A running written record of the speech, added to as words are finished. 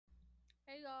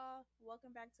Hey y'all,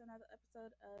 welcome back to another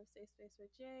episode of Safe Space with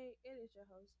Jay. It is your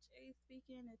host Jay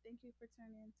speaking, and thank you for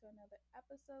tuning in to another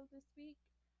episode this week.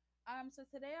 So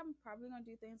today I'm probably gonna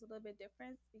do things a little bit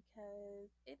different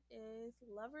because it is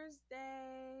Lovers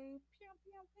Day. Pew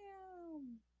pew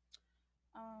pew.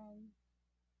 Um,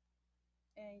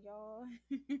 and y'all,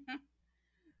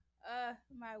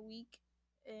 my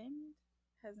weekend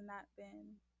has not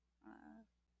been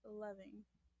loving.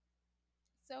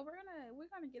 So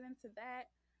we're gonna get into that.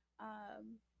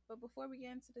 But before we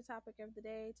get into the topic of the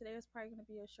day, today is probably gonna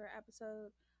be a short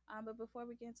episode. But before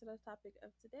we get into the topic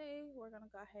of today, we're gonna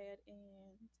go ahead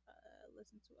and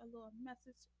listen to a little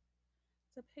message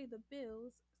to pay the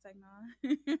bills. It's like nah.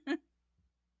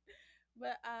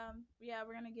 But yeah,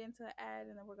 we're gonna get into an ad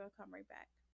and then we're gonna come right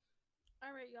back.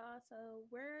 All right, y'all. So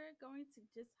we're going to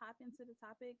just hop into the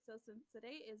topic. So since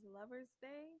today is Lovers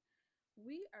Day,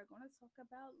 we are going to talk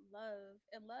about love.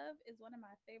 And love is one of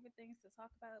my favorite things to talk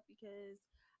about because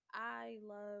I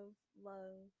love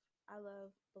love. I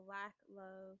love black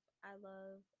love. I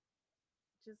love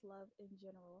just love in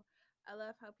general. I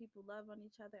love how people love on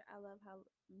each other. I love how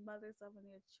mothers love on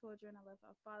their children. I love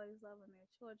how fathers love on their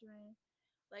children.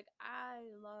 Like I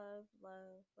love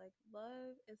love. Like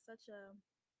love is such a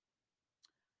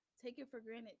take it for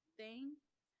granted thing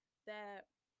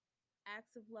that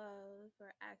acts of love or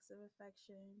acts of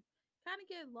affection kind of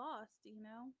get lost.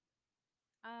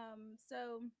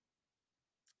 So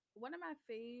one of my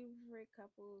favorite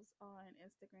couples on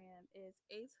Instagram is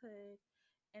Ace Hood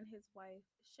and his wife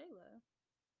Shayla.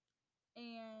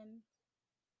 And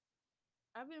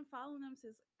I've been following them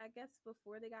since I guess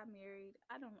before they got married.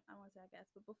 I want to say I guess,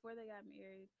 but before they got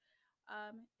married,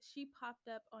 she popped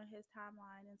up on his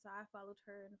timeline, and so I followed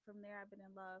her, and from there I've been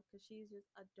in love because she's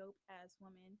just a dope ass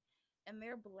woman, and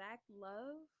their black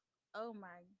love, oh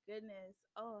my goodness,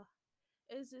 oh,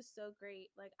 it's just so great.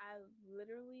 Like I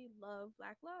literally love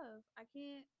black love. I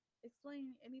can't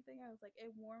explain anything else. Like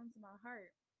it warms my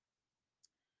heart.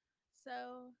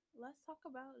 So let's talk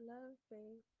about love,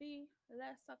 baby.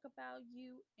 Let's talk about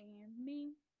you and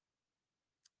me.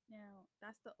 Now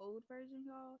that's the old version,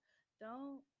 y'all.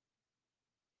 Don't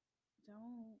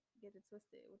don't get it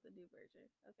twisted with the new version,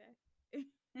 okay?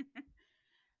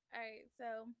 All right,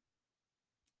 so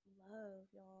love,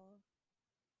 y'all.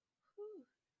 Whew.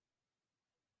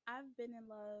 I've been in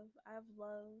love. I've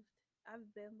loved. I've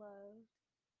been loved,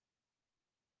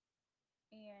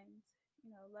 and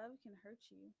love can hurt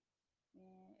you,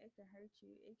 man. It can hurt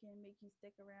you. It can make you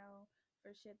stick around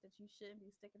for shit that you shouldn't be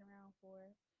sticking around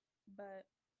for. But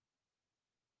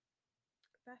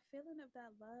that feeling of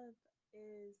that love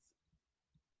is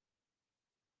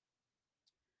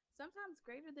sometimes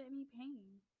greater than any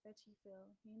pain that you feel.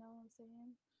 You know what I'm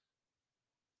saying?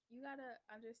 You gotta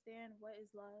understand what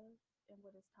is love and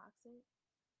what is toxic,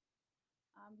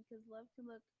 because love can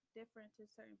look different to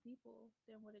certain people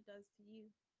than what it does to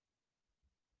you.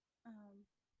 Um,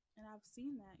 and I've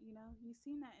seen that. You've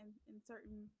seen that in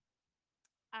certain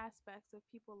aspects of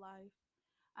people's life.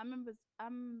 I remember.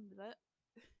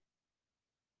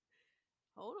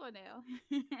 Hold on now.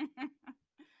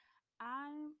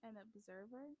 I'm an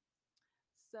observer,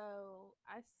 so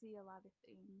I see a lot of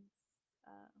things.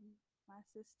 My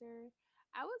sister,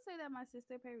 I would say that my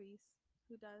sister Paris,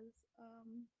 who does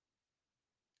um,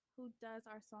 who does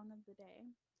our song of the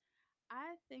day,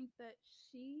 I think that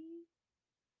she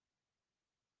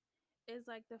is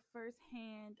like the first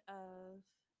hand of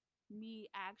me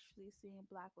actually seeing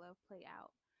black love play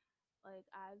out. Like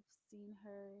I've seen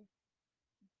her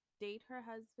date her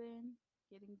husband,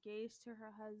 get engaged to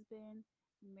her husband,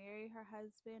 marry her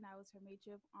husband. I was her maid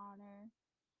of honor,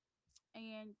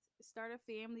 and start a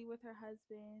family with her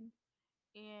husband.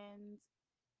 And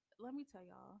let me tell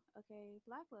y'all, okay,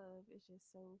 black love is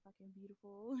just so fucking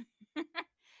beautiful.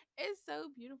 It's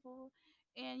so beautiful.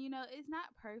 And it's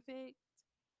not perfect.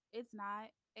 It's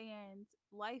not. And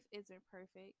life isn't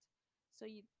perfect. So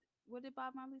what did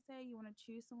Bob Marley say? You want to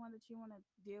choose someone that you want to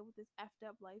deal with this effed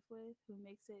up life with, who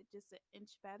makes it just an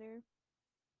inch better.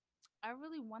 I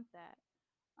really want that.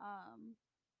 Um,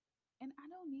 and I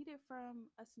don't need it from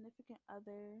a significant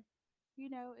other.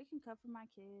 It can come from my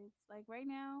kids. Like right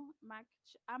now,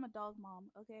 I'm a dog mom,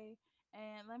 okay?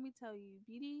 And let me tell you,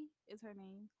 BD is her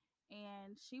name,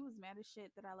 and she was mad as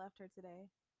shit that I left her today.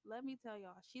 Let me tell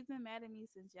y'all, she's been mad at me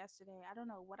since yesterday. I don't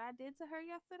know what I did to her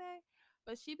yesterday,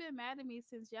 but she been mad at me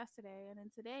since yesterday. And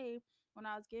then today, when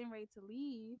I was getting ready to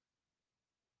leave,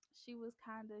 she was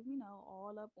kind of,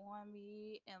 all up on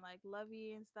me and like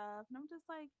lovey and stuff. And I'm just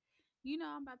like,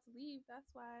 I'm about to leave.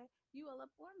 That's why you all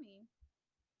up on me.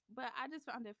 But I just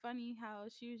found it funny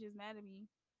how she was just mad at me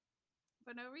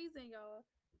for no reason, y'all.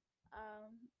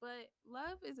 But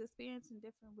love is experienced in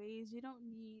different ways. You don't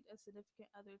need a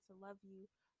significant other to love you.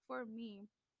 For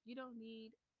me, you don't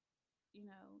need, you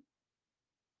know,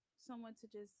 someone to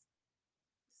just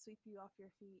sweep you off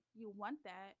your feet. You want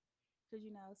that because,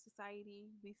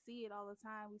 society, we see it all the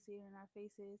time. We see it in our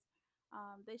faces.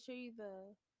 They show you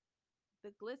the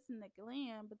glitz and the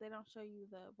glam, but they don't show you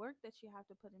the work that you have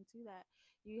to put into that.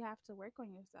 You have to work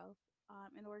on yourself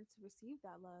in order to receive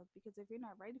that love. Because if you're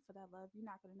not ready for that love, you're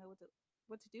not going to know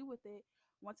what to do with it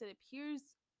once it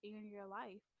appears in your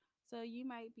life. So you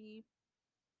might be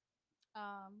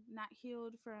not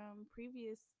healed from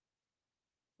previous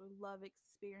love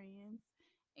experience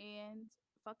and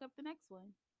fuck up the next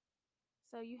one.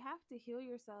 So you have to heal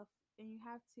yourself and you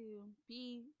have to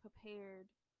be prepared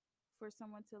for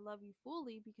someone to love you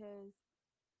fully because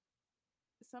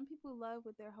some people love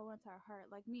with their whole entire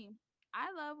heart. Like me, I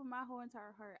love with my whole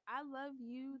entire heart. I love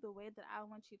you the way that I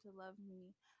want you to love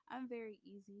me. I'm very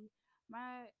easy.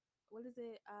 My what is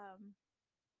it?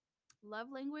 Love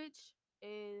language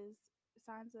is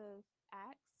signs of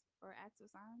acts or acts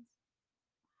of signs.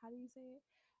 How do you say it?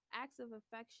 Acts of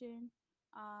affection.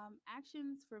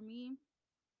 Actions for me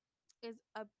is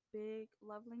a big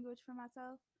love language for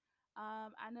myself.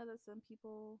 I know that some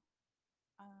people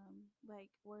like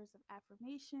words of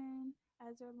affirmation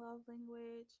as their love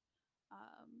language,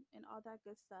 and all that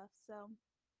good stuff. So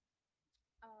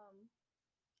um,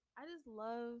 I just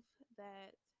love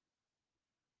that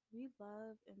we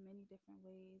love in many different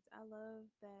ways. I love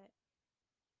that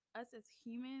us as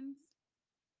humans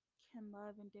can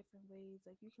love in different ways.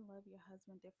 Like you can love your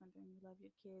husband different than you love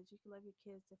your kids. You can love your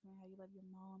kids different how you love your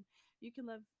mom. You can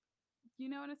love,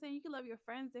 you know what I'm saying? You can love your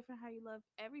friends different how you love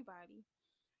everybody.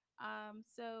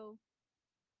 So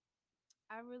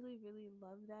I really, really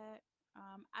love that.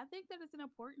 I think that it's an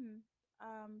important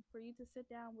for you to sit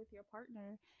down with your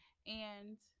partner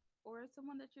and or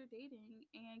someone that you're dating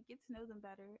and get to know them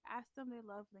better. Ask them their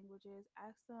love languages.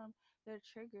 Ask them their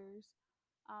triggers.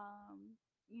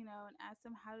 And ask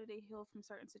them how do they heal from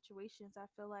certain situations. I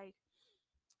feel like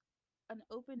an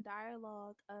open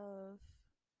dialogue of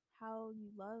how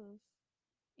you love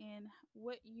and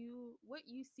what you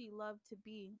see love to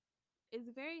be is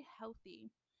very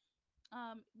healthy.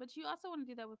 But you also want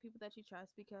to do that with people that you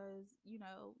trust because you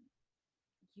know,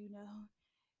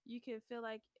 you can feel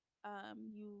like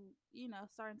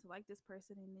starting to like this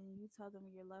person, and then you tell them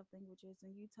your love languages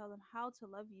and you tell them how to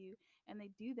love you, and they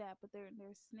do that, but they're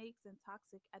snakes and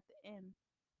toxic at the end.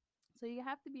 So you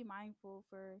have to be mindful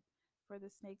for the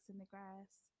snakes in the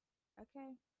grass.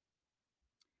 Okay.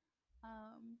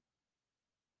 Um,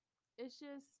 it's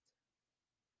just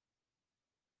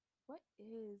what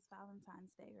is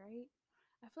Valentine's Day, right?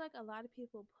 I feel like a lot of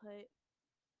people put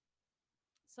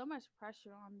so much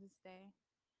pressure on this day.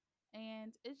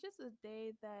 And it's just a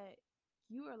day that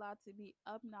you are allowed to be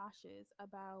obnoxious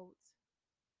about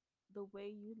the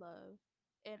way you love.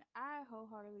 And I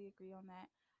wholeheartedly agree on that.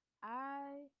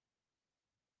 I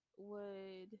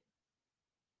would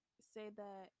say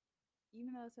that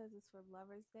even though it says it's for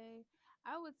Lover's Day,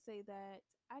 I would say that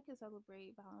I could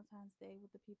celebrate Valentine's Day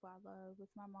with the people I love,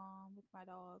 with my mom, with my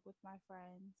dog, with my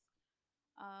friends.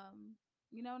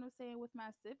 You know what I'm saying? With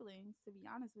my siblings, to be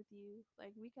honest with you.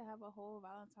 Like we could have a whole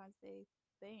Valentine's Day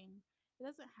thing. It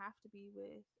doesn't have to be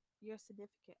with your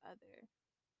significant other.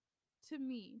 To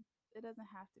me, it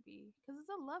doesn't have to be because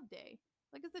it's a love day.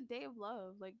 Like it's a day of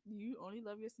love. Like you only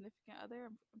love your significant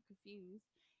other. I'm confused.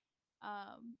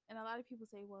 And a lot of people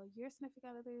say, well, your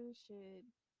significant other should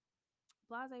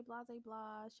blase, blase,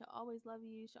 blah, should always love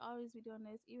you, should always be doing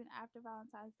this, even after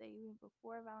Valentine's Day, even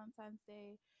before Valentine's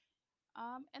Day.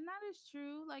 And that is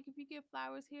true. Like if you give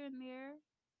flowers here and there,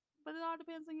 but it all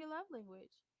depends on your love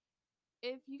language.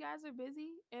 If you guys are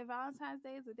busy and Valentine's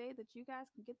Day is a day that you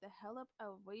guys can get the hell up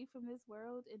away from this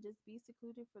world and just be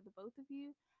secluded for the both of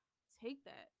you, take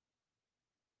that.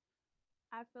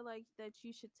 I feel like that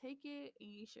you should take it and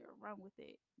you should run with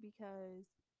it because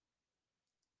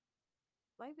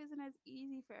life isn't as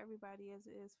easy for everybody as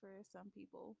it is for some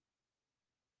people.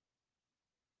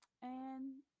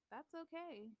 And that's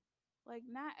okay. Like,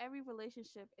 not every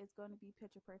relationship is going to be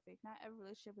picture perfect, not every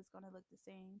relationship is going to look the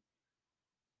same.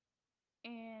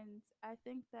 And I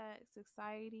think that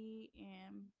society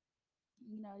and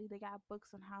they got books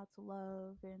on how to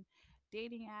love and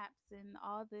dating apps and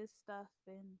all this stuff,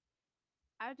 and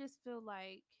I just feel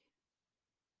like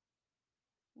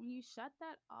when you shut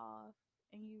that off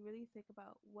and you really think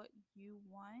about what you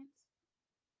want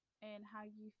and how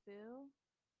you feel,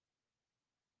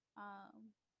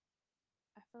 um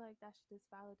I feel like that should just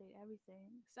validate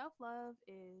everything. Self-love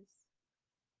is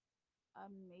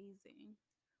amazing.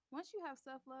 once you have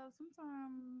self love,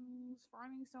 sometimes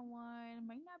finding someone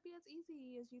may not be as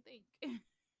easy as you think.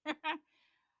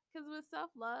 Because with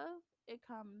self love, it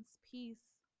comes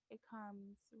peace, it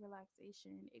comes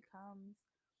relaxation, it comes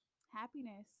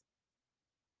happiness.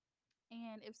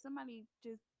 And if somebody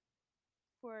just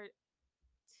for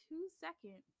 2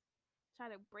 seconds try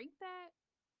to break that,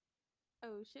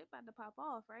 oh shit, about to pop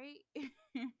off, right?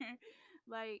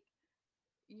 Like,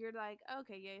 you're like,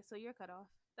 okay, yeah, so you're cut off.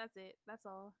 That's it. That's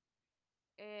all.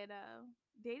 And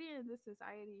dating in this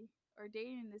society or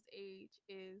dating in this age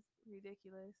is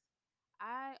ridiculous.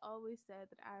 I always said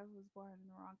that I was born in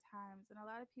the wrong times, and a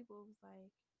lot of people was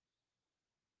like,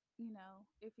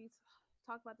 if you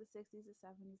talk about the 60s, the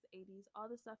 70s, the 80s, all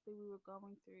the stuff that we were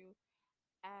going through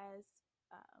as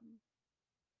um,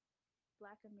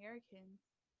 Black Americans,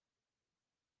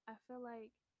 I feel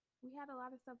like we had a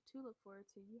lot of stuff to look forward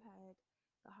to. You had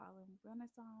the Harlem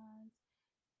Renaissance,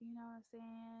 you know what I'm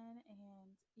saying?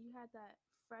 And you had that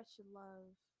fresh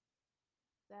love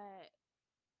that,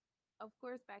 of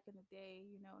course, back in the day,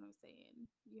 you know what I'm saying?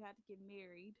 You had to get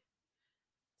married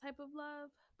type of love,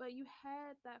 but you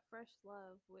had that fresh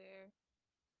love where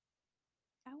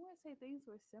I wouldn't say things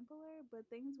were simpler, but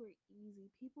things were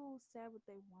easy. People said what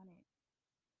they wanted.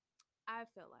 I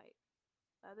feel like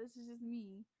this is just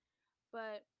me,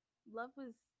 but love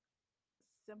was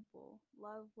simple.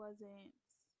 Love wasn't,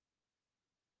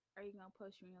 are you gonna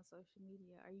post me on social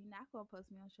media? Are you not gonna post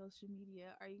me on social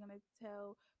media? Are you gonna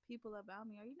tell people about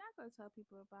me? Are you not gonna tell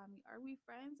people about me? Are we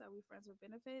friends? Are we friends with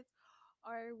benefits?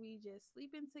 Are we just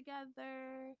sleeping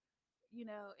together?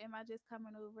 Am I just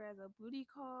coming over as a booty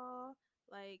call?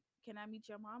 Like, can I meet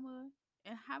your mama?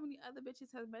 And how many other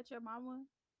bitches have met your mama?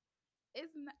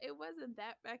 It wasn't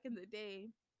that back in the day.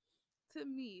 To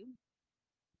me,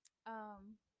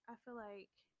 I feel like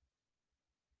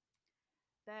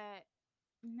that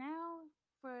now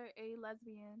for a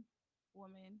lesbian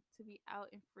woman to be out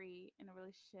and free in a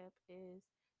relationship is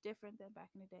different than back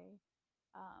in the day.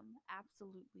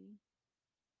 Absolutely.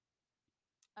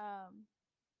 Um,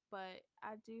 but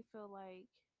I do feel like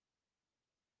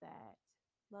that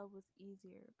love was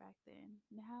easier back then.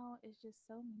 Now it's just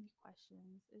so many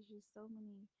questions. It's just so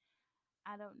many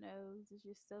I don't know. There's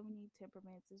just so many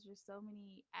temperaments. There's just so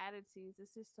many attitudes.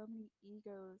 It's just so many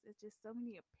egos. It's just so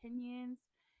many opinions.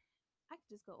 I could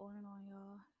just go on and on,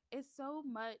 y'all. It's so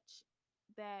much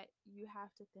that you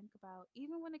have to think about,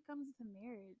 even when it comes to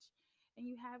marriage. And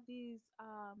you have these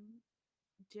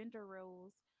gender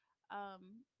roles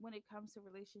when it comes to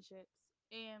relationships.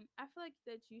 And I feel like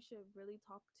that you should really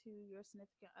talk to your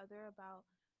significant other about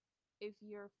if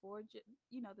you're for,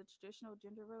 the traditional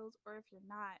gender roles or if you're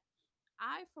not.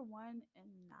 I, for one,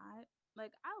 am not.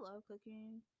 Like, I love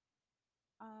cooking.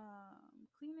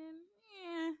 Cleaning,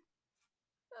 yeah,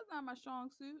 that's not my strong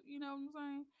suit, you know what I'm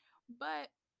saying? But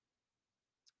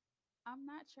I'm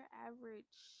not your average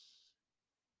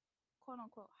quote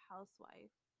unquote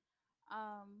housewife.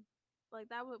 Um, like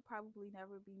that would probably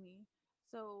never be me.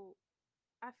 So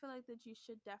I feel like that you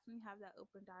should definitely have that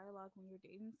open dialogue when you're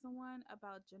dating someone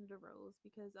about gender roles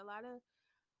because a lot of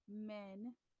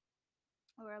men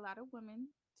or a lot of women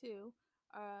too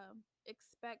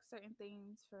expect certain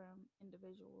things from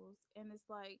individuals, and it's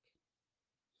like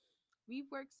we've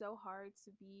worked so hard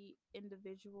to be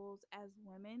individuals as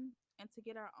women and to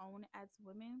get our own as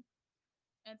women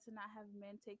and to not have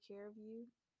men take care of you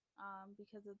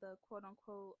because of the quote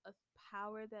unquote of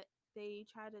power that they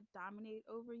try to dominate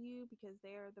over you because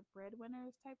they are the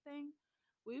breadwinners type thing.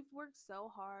 We've worked so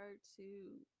hard to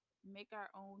make our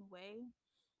own way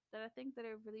that I think that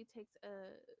it really takes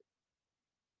a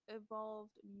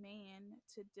evolved man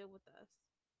to deal with us.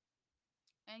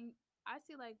 And I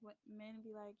see like what men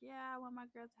be like, yeah, I want my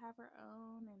girl to have her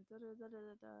own and da da da da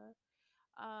da da.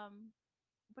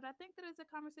 But I think that it's a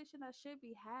conversation that should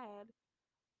be had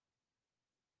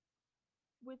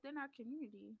within our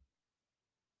community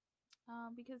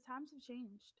because times have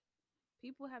changed.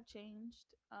 People have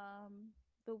changed.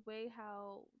 The way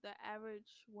how the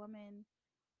average woman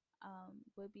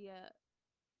would be a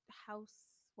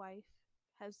housewife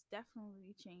has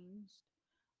definitely changed.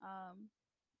 Um,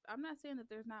 I'm not saying that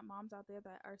there's not moms out there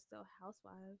that are still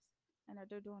housewives and that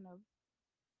they're doing a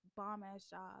bomb ass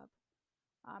job.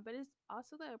 But it's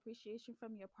also the appreciation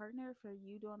from your partner for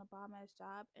you doing a bomb ass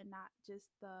job and not just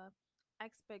the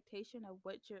expectation of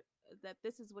that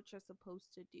this is what you're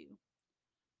supposed to do.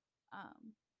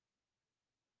 Um,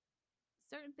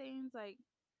 Certain things like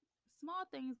small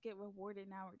things get rewarded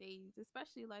nowadays,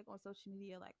 especially like on social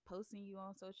media, like posting you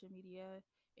on social media,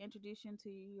 introducing to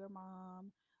you your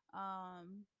mom,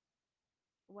 um,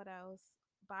 what else?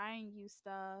 Buying you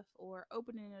stuff or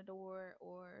opening a door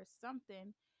or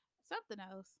something. something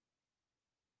else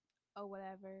or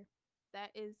whatever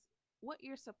that is what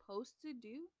you're supposed to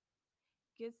do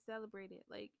gets celebrated.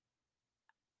 Like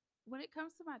when it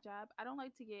comes to my job, I don't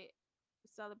like to get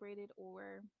celebrated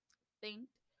or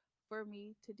thanked for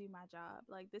me to do my job.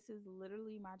 Like this is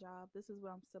literally my job. This is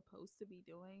what I'm supposed to be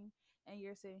doing, and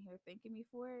you're sitting here thanking me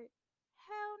for it.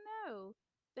 Hell no.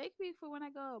 Thank me for when I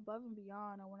go above and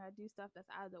beyond, or when I do stuff that's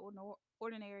out of the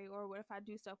ordinary, or what if I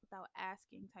do stuff without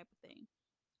asking, type of thing.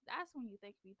 That's when you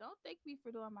thank me. Don't thank me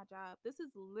for doing my job. This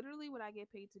is literally what I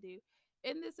get paid to do.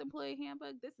 In this employee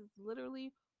handbook, this is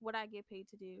literally what I get paid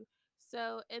to do.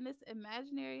 So, in this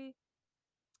imaginary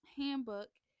handbook,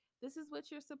 this is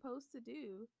what you're supposed to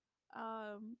do.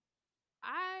 I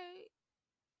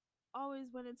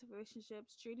always went into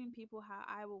relationships treating people how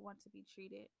I would want to be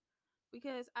treated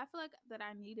because I feel like that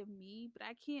I need a me, but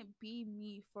I can't be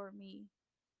me for me.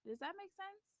 Does that make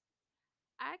sense?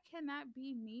 I cannot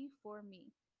be me for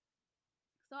me.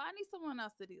 So I need someone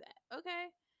else to do that.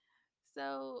 Okay.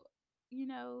 So, you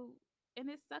know, and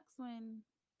it sucks when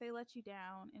they let you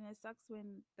down, and it sucks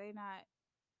when they're not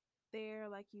there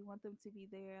like you want them to be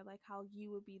there, like how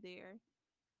you would be there.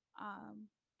 Um,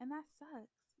 and that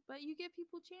sucks. But you give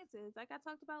people chances. Like I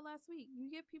talked about last week, you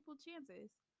give people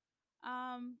chances.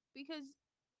 Because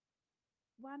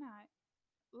why not?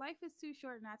 Life is too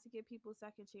short not to give people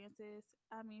second chances.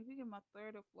 I mean, if you give them a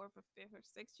third or fourth or fifth or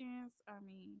sixth chance, I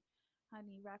mean,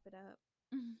 honey, wrap it up.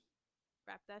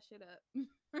 Wrap that shit up.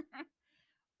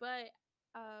 But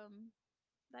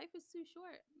life is too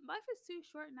short. Life is too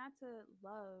short not to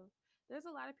love. There's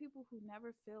a lot of people who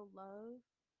never feel love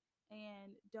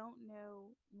and don't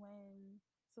know when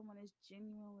someone is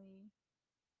genuinely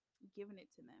giving it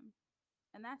to them.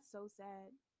 And that's so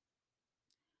sad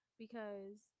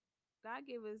because God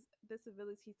gave us this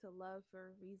ability to love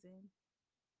for a reason,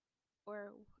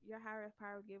 or your higher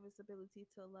power gave us ability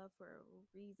to love for a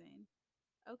reason.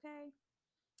 Okay?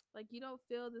 Like you don't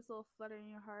feel this little flutter in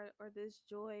your heart or this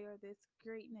joy or this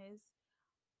greatness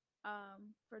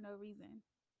for no reason.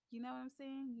 You know what I'm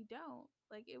saying? You don't.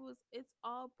 Like it's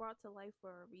all brought to life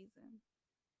for a reason.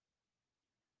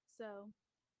 So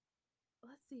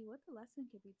let's see what the lesson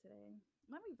could be today.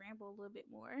 Let me ramble a little bit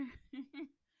more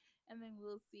and then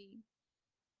we'll see.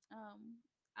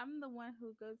 I'm the one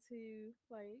who go to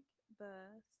like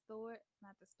the store,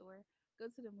 not the store, go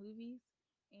to the movies,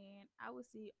 and I will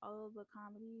see all of the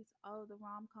comedies, all of the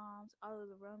rom-coms, all of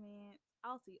the romance.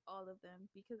 I'll see all of them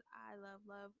because I love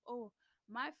love. Oh,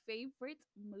 my favorite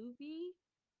movie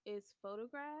is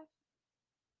Photograph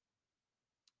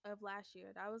of last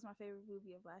year. That was my favorite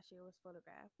movie of last year was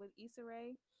Photograph with Issa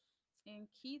Rae and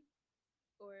Keith,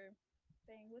 or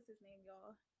dang, what's his name,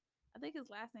 y'all? I think his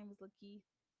last name is Lakeith.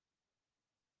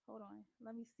 Hold on,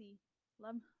 let me see.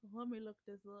 Let let me look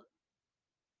this up.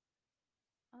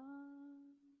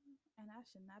 And I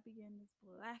should not be getting this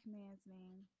black man's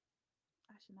name.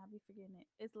 I should not be forgetting it.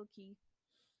 It's Lakeith.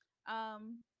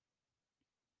 Um,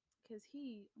 cause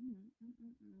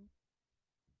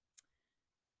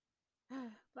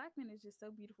black men is just so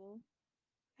beautiful.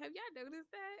 Have y'all noticed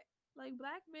that? Like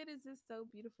black men is just so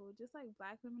beautiful. Just like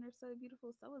black women are so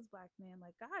beautiful, so is black men.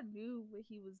 Like God knew what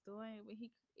He was doing when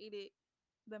He created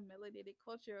the melanated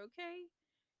culture. Okay.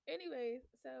 Anyways,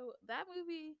 so that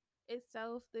movie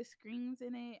itself, the screams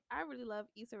in it, I really love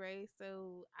Issa Rae,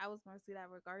 so I was gonna see that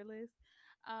regardless.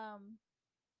 Um,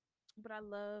 but I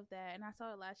love that, and I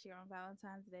saw it last year on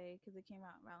Valentine's Day because it came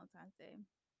out on Valentine's Day,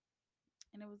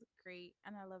 and it was great,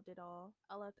 and I loved it all.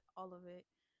 I loved all of it.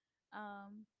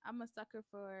 I'm a sucker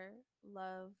for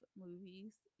love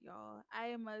movies, y'all. I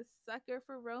am a sucker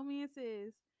for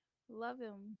romances. Love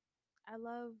them. I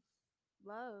love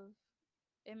love.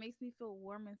 It makes me feel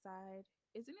warm inside.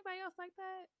 Is anybody else like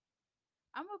that?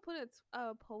 I'm gonna put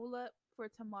a poll up for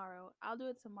tomorrow. I'll do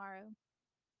it tomorrow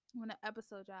when the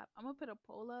episode drop. I'm gonna put a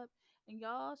poll up, and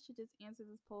y'all should just answer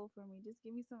this poll for me. Just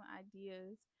give me some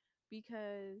ideas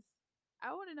because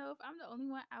I want to know if I'm the only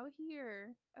one out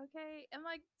here. Okay, and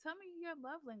like, tell me your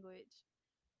love language.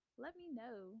 Let me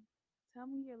know. Tell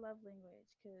me your love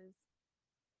language, cause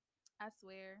I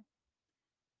swear,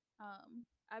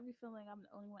 I be feeling I'm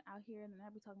the only one out here, and then I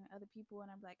be talking to other people, and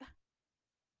I'm like,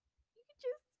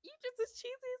 you just as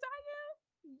cheesy as I am.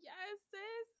 Yes,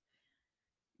 sis.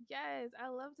 Yes, I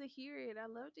love to hear it. I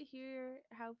love to hear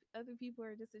how other people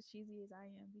are just as cheesy as I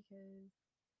am because,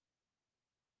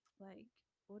 like,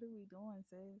 what are we doing,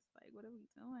 sis? Like, what are we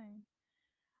doing?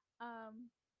 Um,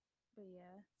 but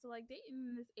yeah, so like dating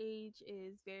in this age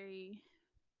is very,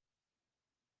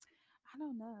 I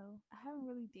don't know. I haven't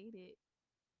really dated,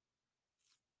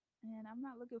 and I'm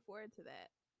not looking forward to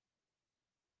that.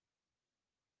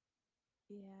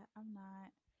 Yeah, I'm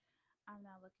not. I'm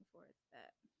not looking forward to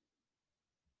that.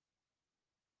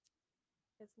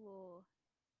 It's a little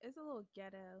it's a little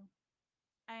ghetto.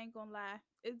 I ain't gonna lie.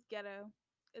 It's ghetto.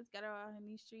 It's ghetto out in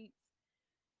these streets.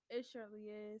 It surely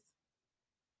is.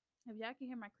 If y'all can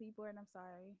hear my keyboard, I'm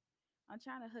sorry. I'm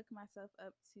trying to hook myself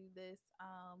up to this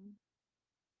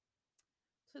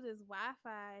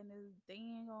Wi-Fi in this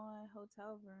dang on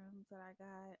hotel rooms that I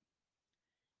got,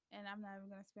 and I'm not even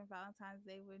gonna spend Valentine's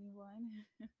Day with anyone.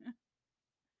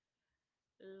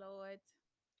 Lord,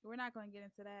 we're not gonna get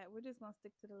into that. We're just gonna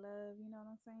stick to the love. You know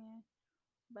what I'm saying?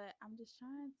 But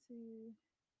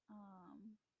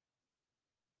um,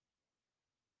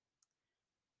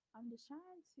 I'm just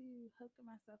trying to hook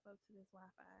myself up to this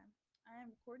Wi-Fi. I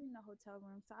am recording in the hotel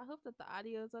room, so I hope that the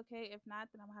audio is okay. If not,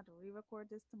 then I'm gonna have to re-record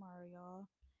this tomorrow, y'all.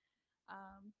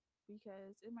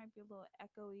 Because it might be a little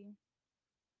echoey.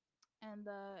 And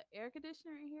the air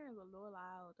conditioner in here is a little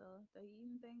loud. The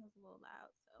heating thing is a little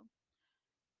loud. So,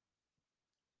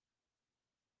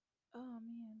 oh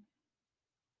man,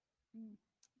 mm.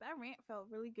 That rant felt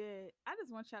really good. I just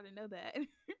want y'all to know that.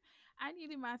 I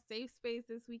needed my safe space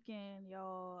this weekend,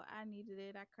 y'all. I needed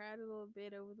it. I cried a little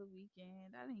bit over the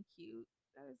weekend. That ain't cute.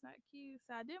 That is not cute.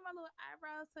 So I did my little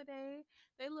eyebrows today.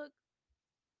 They look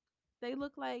they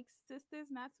look like sisters,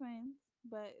 not twins,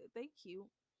 but they cute.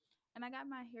 And I got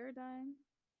my hair done.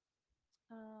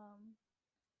 Um,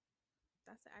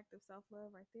 that's an act of self love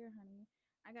right there, honey.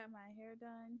 I got my hair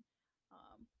done.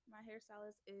 My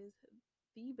hairstylist is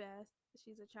the best.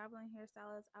 She's a traveling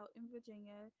hairstylist out in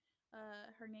Virginia.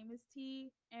 Her name is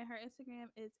T, and her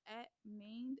Instagram is at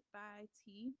mained by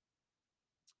T.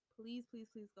 Please, please,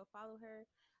 please go follow her.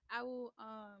 I will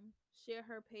share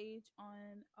her page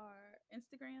on our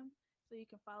Instagram so you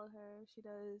can follow her. She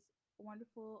does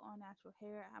wonderful on natural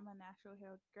hair. I'm a natural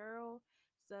hair girl.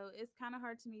 So it's kind of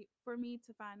hard to me for me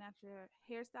to find natural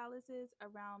hairstylists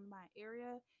around my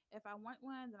area. If I want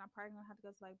one, then I'm probably gonna have to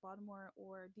go to like Baltimore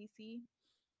or DC,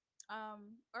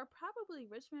 or probably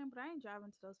Richmond. But I ain't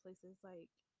driving to those places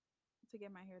like to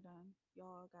get my hair done.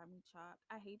 Y'all got me chopped.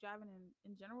 I hate driving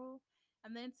in general.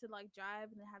 And then to like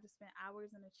drive and then have to spend hours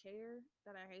in a chair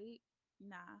that I hate.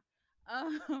 Nah.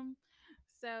 Um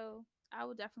so I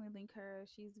will definitely link her.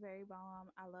 She's very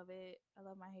bomb. I love it. I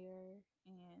love my hair.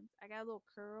 And I got a little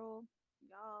curl.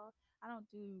 Y'all, I don't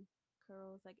do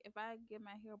curls. Like if I get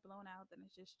my hair blown out, then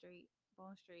it's just straight,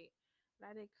 bone straight. But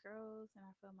I did curls and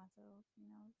I feel myself, you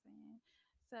know what I'm saying?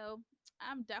 So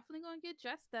I'm definitely gonna get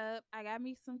dressed up. I got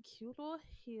me some cute little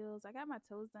heels. I got my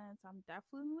toes done, so I'm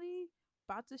definitely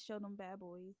about to show them bad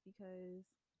boys because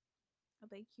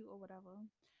they cute or whatever.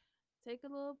 Take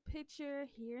a little picture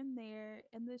here and there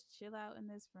and just chill out in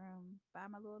this room by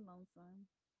my little lonesome.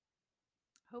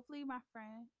 Hopefully my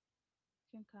friend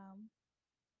can come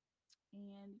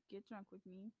and get drunk with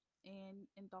me and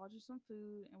indulge in some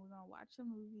food and we're gonna watch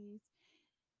some movies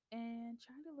and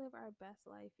try to live our best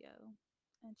life, yo.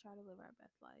 And try to live our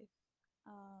best life.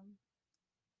 Um,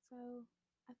 So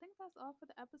I think that's all for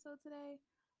the episode today.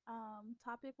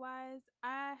 Topic wise,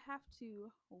 I have to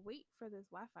wait for this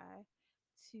Wi Fi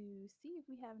to see if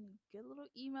we have any good little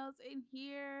emails in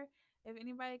here. If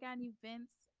anybody got any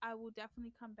events, I will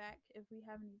definitely come back if we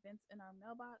have any events in our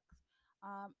mailbox.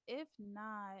 If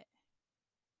not,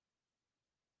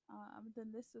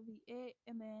 then this will be it.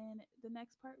 And then the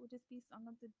next part will just be Song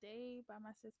of the Day by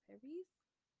my sis Paris.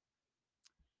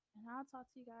 And I'll talk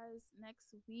to you guys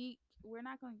next week. We're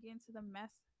not going to get into the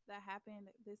mess that happened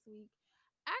this week.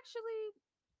 Actually,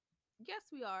 yes,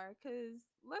 we are. Because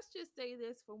let's just say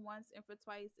this for once and for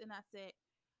twice, and that's it.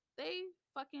 They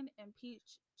fucking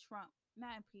impeached Trump.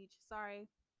 Not impeached, sorry.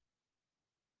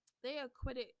 They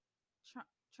acquitted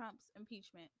Trump's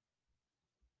impeachment.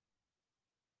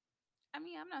 I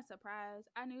mean, I'm not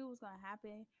surprised. I knew it was going to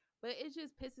happen. But it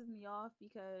just pisses me off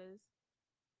because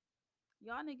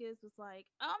y'all niggas was like,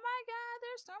 oh my God,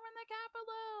 they're storming the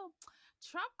Capitol.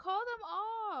 Trump called them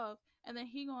off. And then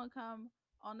he gonna come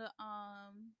on the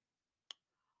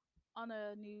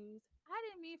news. I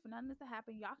didn't mean for none of this to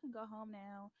happen. Y'all can go home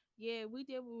now. Yeah, we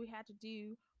did what we had to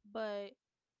do, but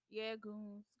yeah,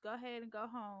 goons, go ahead and go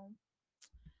home.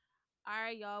 All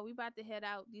right, y'all, we about to head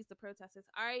out. These are the protesters.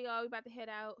 All right, y'all, we about to head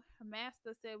out.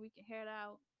 Master said we can head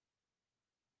out.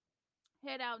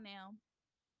 Head out now.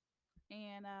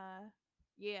 And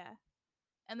yeah.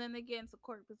 And then they get into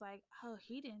court was like, oh,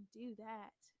 he didn't do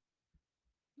that.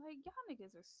 Like y'all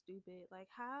niggas are stupid. Like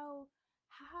how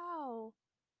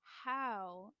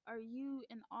how are you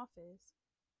in office?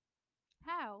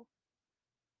 How?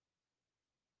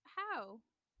 How?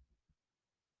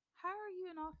 How are you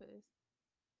in office?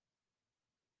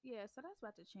 Yeah, so that's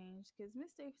about to change because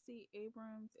Miss Stacey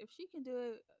Abrams, if she can do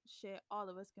it, shit, all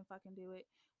of us can fucking do it.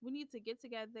 We need to get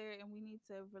together and we need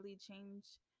to really change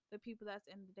the people that's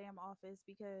in the damn office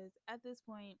because at this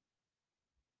point,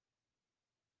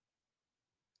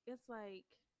 it's like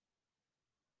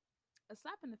a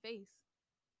slap in the face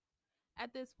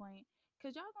at this point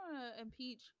because y'all gonna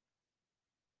impeach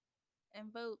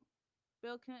and vote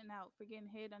Bill Clinton out for getting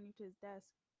head underneath his desk.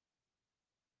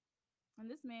 And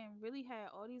this man really had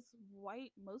all these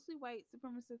white, mostly white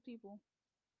supremacist people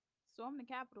storm the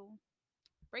Capitol,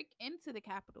 break into the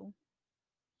Capitol,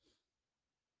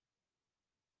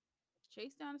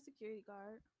 chase down a security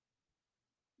guard,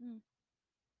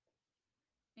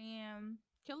 and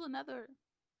kill another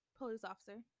police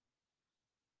officer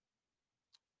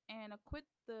and acquit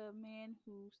the man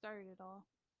who started it all.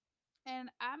 And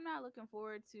I'm not looking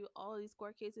forward to all these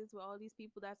court cases with all these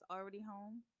people that's already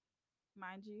home,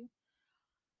 mind you.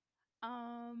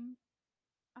 Um,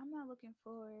 I'm not looking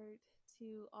forward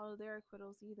to all of their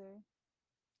acquittals either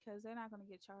because they're not going to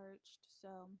get charged. So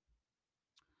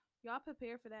y'all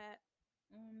prepare for that.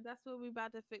 That's what we're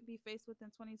about to be faced with in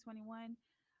 2021.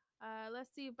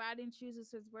 Let's see if Biden chooses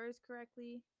his words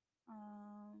correctly.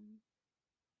 Um,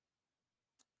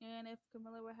 and if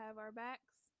Camilla will have our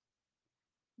backs.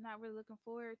 Not really looking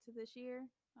forward to this year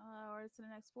or to the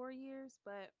next 4 years,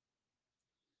 but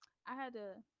I had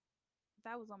to,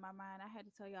 that was on my mind. I had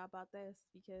to tell y'all about this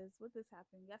because what this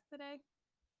happened yesterday.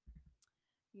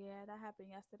 Yeah, that happened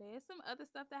yesterday. It's some other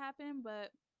stuff that happened,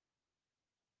 but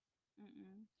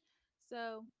mm-mm.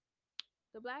 So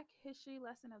the Black History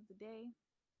lesson of the day.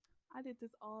 I did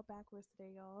this all backwards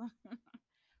today, y'all.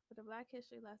 But the Black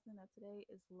History lesson of today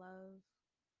is love.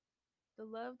 The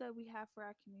love that we have for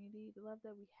our community, the love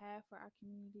that we have for our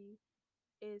community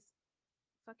is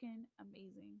fucking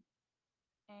amazing.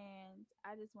 And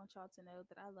I just want y'all to know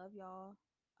that I love y'all.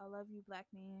 I love you, black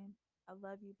men. I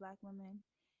love you, black women.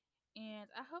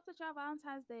 And I hope that y'all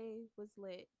Valentine's Day was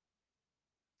lit.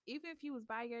 Even if you was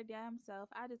by your damn self,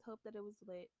 I just hope that it was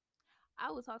lit.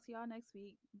 I will talk to y'all next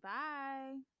week.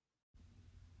 Bye.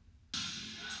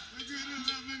 A good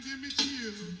 11 give me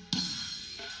chill.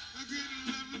 A good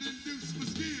 11 induce my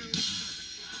skills.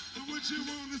 And what you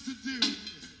want us to do?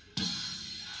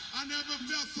 I never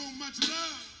felt so much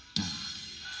love.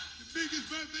 The biggest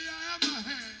birthday I ever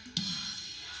had.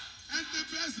 And the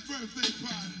best birthday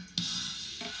party.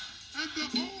 And the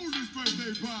oldest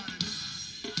birthday party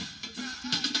that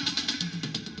I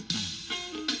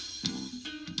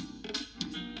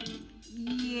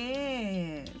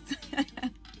Yes.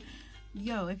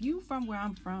 Yo, if you from where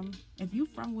I'm from, if you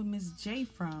from where Miss J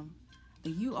from,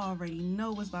 then you already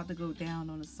know what's about to go down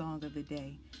on the song of the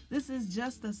day. This is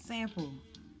just a sample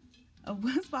of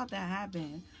what's about to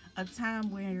happen. A time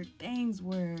where things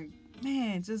were,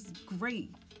 man, just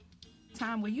great.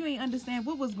 Time where you ain't understand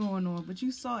what was going on, but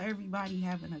you saw everybody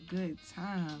having a good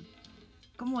time.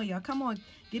 Come on, y'all. Come on.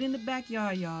 Get in the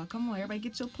backyard, y'all. Come on, everybody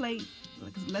get your plate.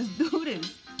 Let's do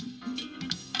this.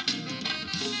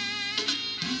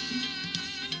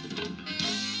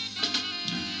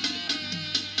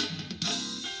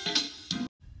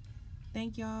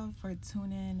 Thank y'all for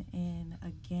tuning in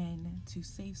again to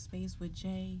Safe Space with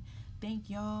Jay. Thank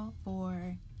y'all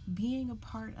for being a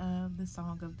part of the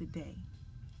song of the day.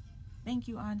 Thank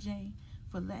you, Anjay,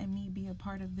 for letting me be a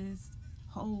part of this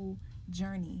whole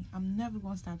journey. I'm never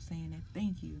going to stop saying it.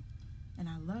 Thank you. And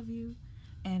I love you.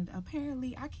 And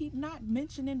apparently, I keep not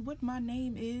mentioning what my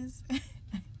name is.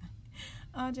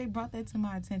 Anjay brought that to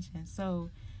my attention.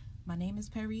 So, my name is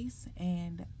Paris,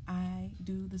 and I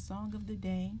do the song of the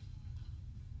day.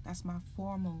 That's my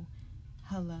formal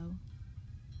hello.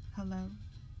 Hello.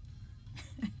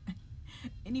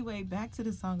 Anyway, back to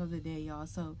the song of the day, y'all.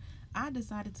 So I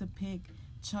decided to pick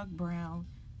Chuck Brown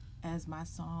as my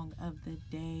song of the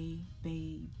day,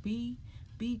 baby,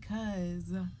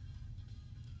 because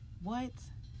what?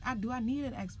 I need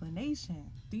an explanation.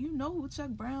 Do you know who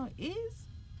Chuck Brown is?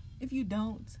 If you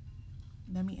don't,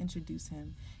 let me introduce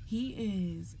him.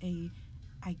 He is a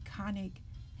iconic,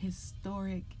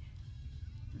 historic,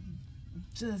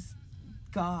 just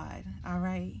God. All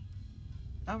right.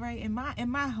 In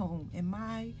my home, in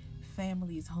my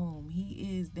family's home,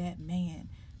 he is that man.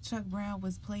 Chuck Brown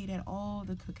was played at all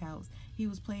the cookouts. He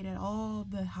was played at all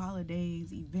the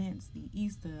holidays, events, the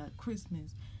Easter,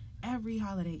 Christmas, every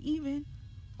holiday, even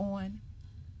on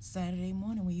Saturday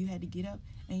morning when you had to get up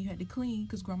and you had to clean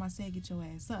because grandma said get your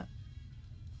ass up.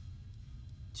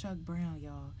 Chuck Brown,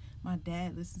 y'all. My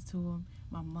dad listens to him.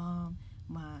 My mom,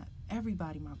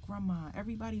 everybody, my grandma,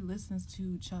 everybody listens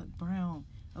to Chuck Brown,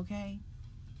 okay?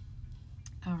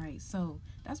 All right, so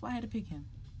that's why I had to pick him.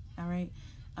 All right,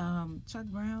 Chuck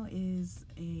Brown is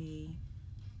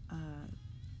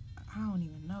I don't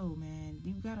even know, man.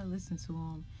 You gotta listen to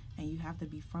him, and you have to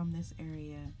be from this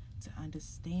area to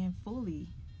understand fully.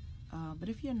 But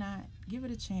if you're not, give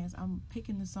it a chance. I'm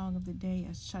picking the song of the day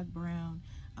as Chuck Brown.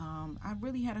 I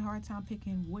really had a hard time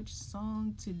picking which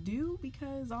song to do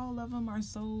because all of them are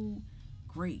so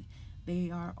great.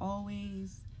 They are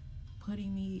always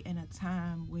putting me in a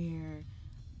time where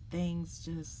things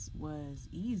just was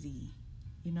easy.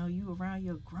 You know, you around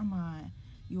your grandma,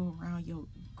 you around your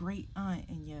great aunt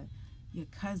and your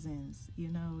cousins, you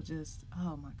know, just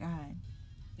oh my God.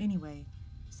 Anyway,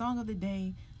 song of the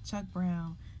day, Chuck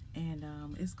Brown, and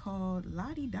it's called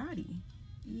Lottie Dottie.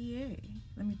 Yeah.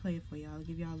 Let me play it for y'all. I'll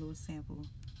give y'all a little sample.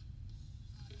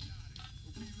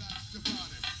 We like to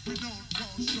party. We don't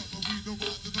cause trouble. We don't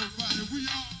bother nobody. We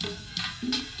are.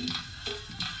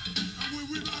 And when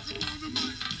we rock up on the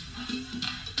mic,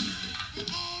 for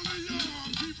all of y'all,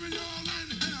 keeping y'all in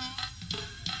hell.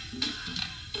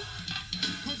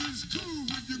 Cause it's cool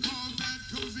when you call that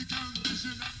cozy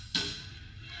condition.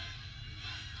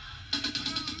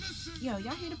 Yo,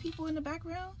 y'all hear the people in the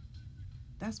background?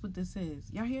 That's what this is.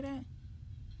 Y'all hear that?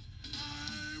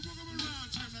 I woke up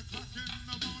around 10 o'clock in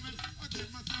the morning. I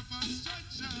gave myself a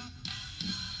stretcher.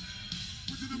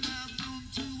 Went to the bathroom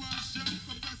to wash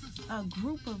up. A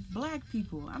group of black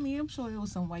people. I mean, I'm sure there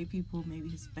was some white people, maybe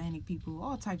Hispanic people,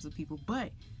 all types of people,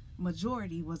 but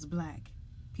majority was black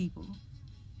people.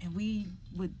 And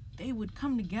they would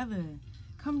come together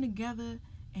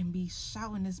and be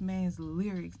shouting this man's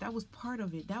lyrics. That was part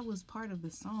of it. That was part of the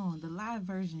song. The live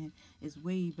version is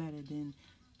way better than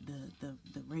the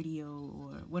radio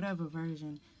or whatever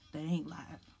version that ain't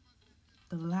live.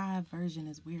 The live version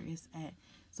is where it's at.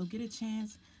 So get a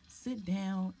chance, sit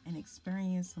down and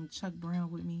experience some Chuck Brown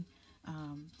with me.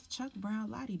 Chuck Brown,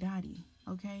 Lottie Dottie,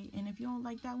 okay? And if you don't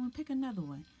like that one, pick another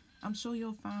one. I'm sure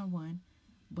you'll find one,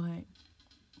 but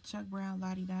Chuck Brown,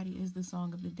 Lottie Dottie is the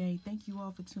song of the day. Thank you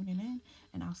all for tuning in,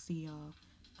 and I'll see y'all,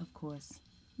 of course,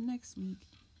 next week.